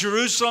about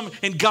Jerusalem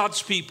and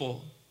God's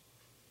people.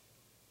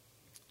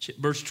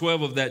 Verse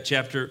 12 of that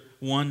chapter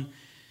 1.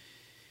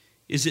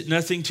 Is it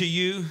nothing to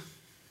you,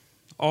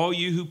 all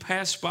you who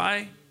pass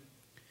by?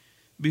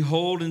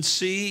 Behold and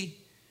see.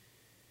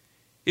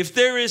 If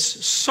there is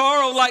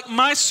sorrow like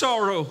my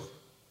sorrow,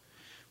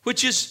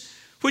 which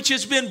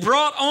has been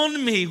brought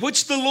on me,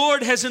 which the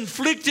Lord has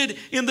inflicted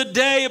in the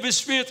day of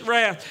his fierce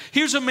wrath.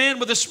 Here's a man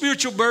with a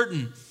spiritual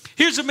burden.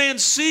 Here's a man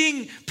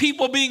seeing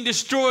people being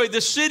destroyed,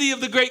 the city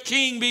of the great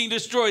king being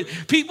destroyed,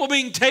 people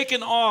being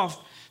taken off,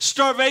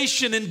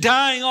 starvation and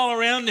dying all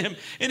around him.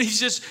 And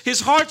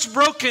his heart's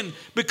broken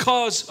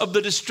because of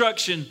the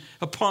destruction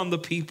upon the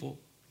people.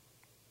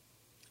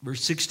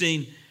 Verse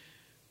 16,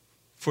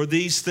 for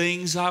these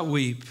things I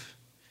weep.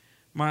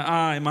 My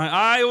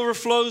eye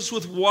overflows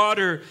with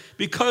water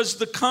because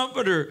the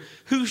Comforter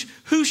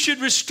who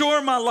should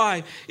restore my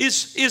life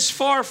is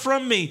far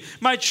from me.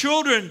 My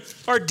children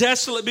are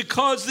desolate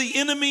because the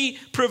enemy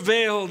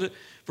prevailed.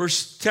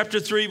 Chapter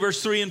 3,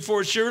 verse 3 and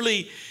 4.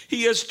 Surely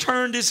he has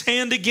turned his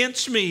hand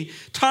against me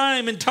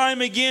time and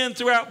time again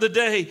throughout the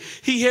day.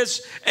 He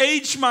has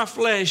aged my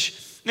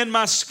flesh and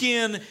my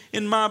skin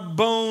and my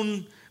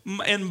bone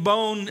and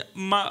broken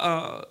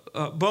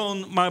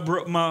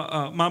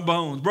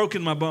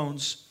my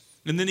bones.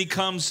 And then he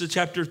comes to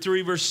chapter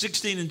 3, verse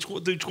 16 and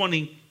through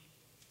 20.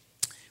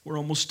 We're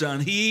almost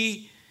done.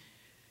 He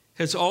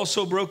has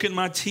also broken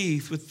my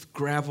teeth with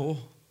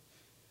gravel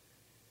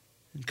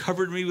and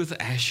covered me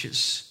with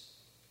ashes.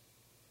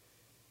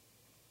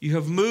 You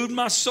have moved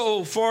my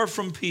soul far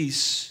from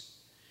peace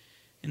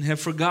and have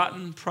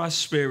forgotten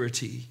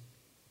prosperity.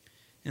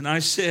 And I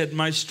said,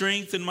 my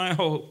strength and my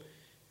hope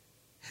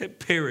have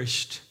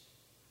perished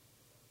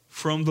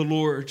from the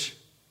Lord.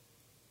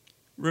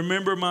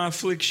 Remember my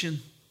affliction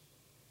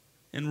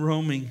and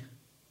roaming,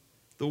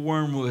 the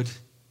wormwood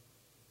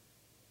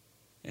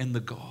and the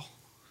gall.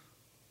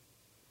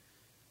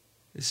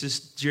 This is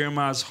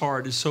Jeremiah's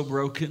heart is so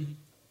broken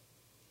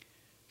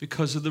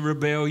because of the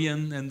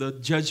rebellion and the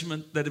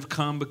judgment that have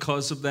come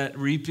because of that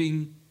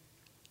reaping.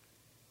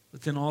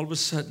 But then all of a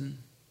sudden,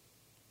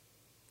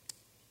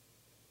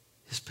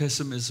 his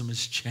pessimism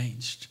has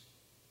changed.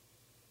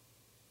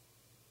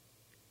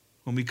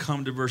 when we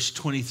come to verse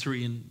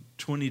 23 and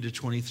 20 to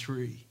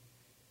 23,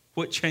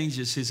 what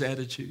changes his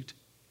attitude?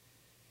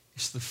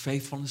 It's the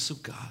faithfulness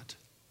of God.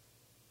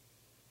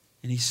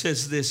 And he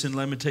says this in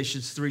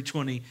Lamentations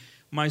 3:20,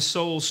 my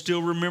soul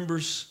still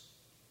remembers.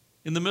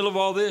 In the middle of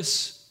all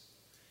this,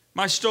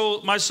 my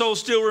soul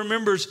still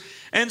remembers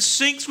and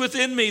sinks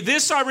within me.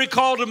 This I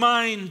recall to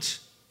mind.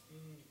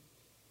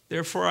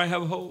 Therefore I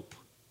have hope.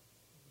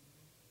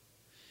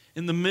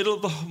 In the middle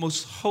of the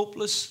most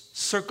hopeless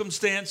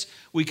circumstance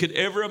we could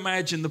ever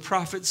imagine, the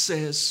prophet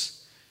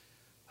says,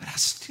 but I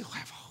still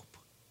have hope.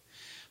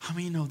 I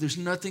mean, no, there's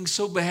nothing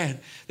so bad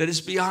that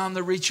it's beyond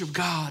the reach of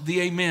God. The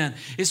amen.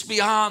 It's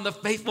beyond the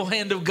faithful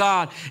hand of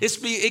God.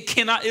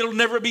 It'll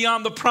never be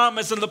beyond the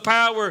promise and the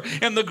power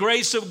and the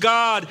grace of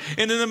God.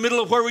 And in the middle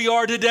of where we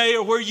are today,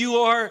 or where you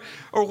are,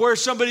 or where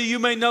somebody you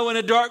may know in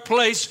a dark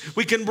place,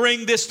 we can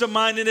bring this to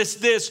mind, and it's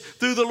this: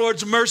 through the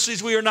Lord's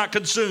mercies we are not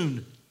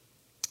consumed,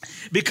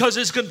 because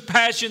his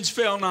compassions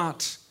fail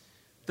not.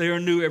 They are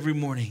new every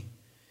morning.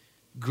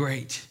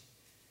 Great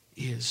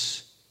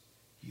is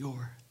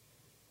your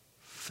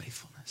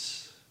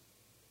faithfulness.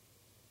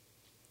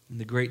 And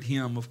the great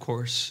hymn, of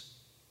course,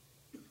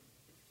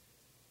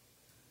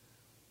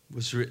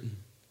 was written.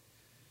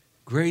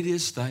 Great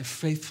is thy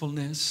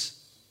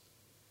faithfulness.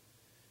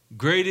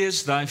 Great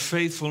is thy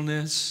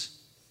faithfulness.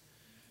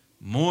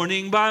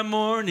 Morning by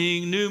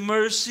morning, new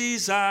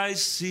mercies I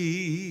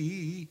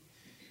see.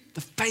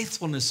 The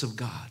faithfulness of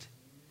God.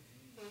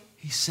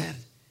 He said,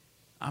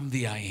 I'm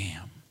the I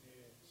am.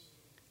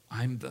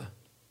 I'm the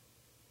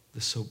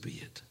so be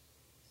it.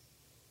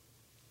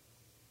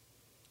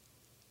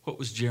 What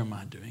was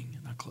Jeremiah doing?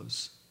 And I'll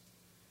close.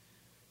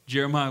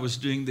 Jeremiah was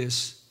doing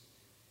this,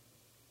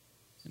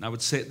 and I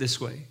would say it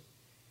this way.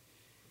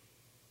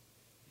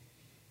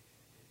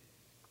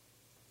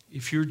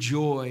 If your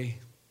joy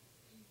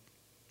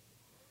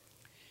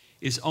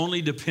is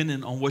only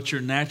dependent on what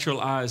your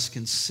natural eyes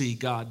can see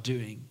God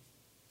doing,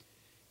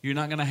 you're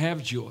not going to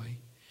have joy,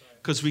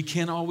 because we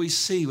can't always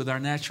see with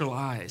our natural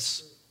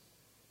eyes.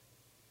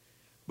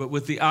 But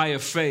with the eye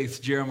of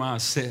faith, Jeremiah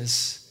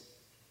says,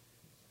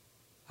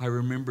 I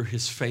remember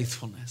his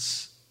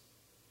faithfulness.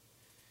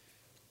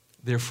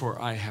 Therefore,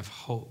 I have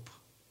hope.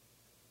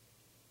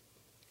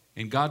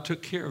 And God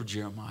took care of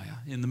Jeremiah.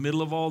 In the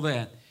middle of all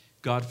that,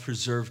 God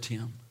preserved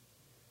him.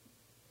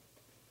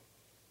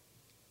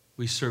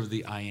 We serve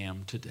the I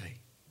am today.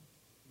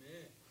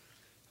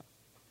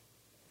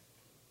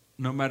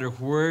 No matter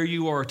where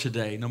you are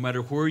today, in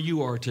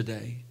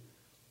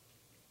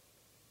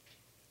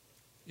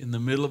the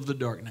middle of the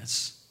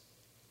darkness,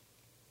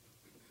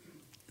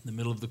 in the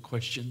middle of the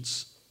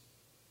questions,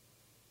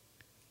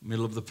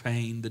 middle of the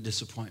pain, the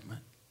disappointment,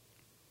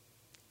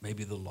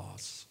 maybe the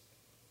loss.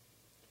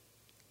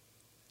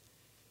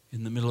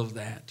 In the middle of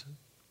that,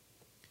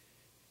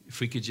 if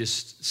we could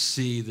just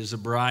see there's a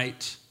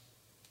bright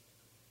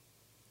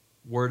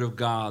word of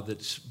God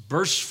that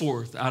bursts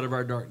forth out of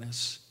our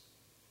darkness.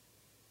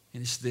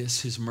 And it's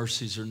this: his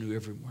mercies are new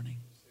every morning.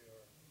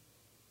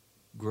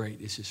 Great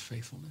is his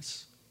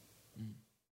faithfulness.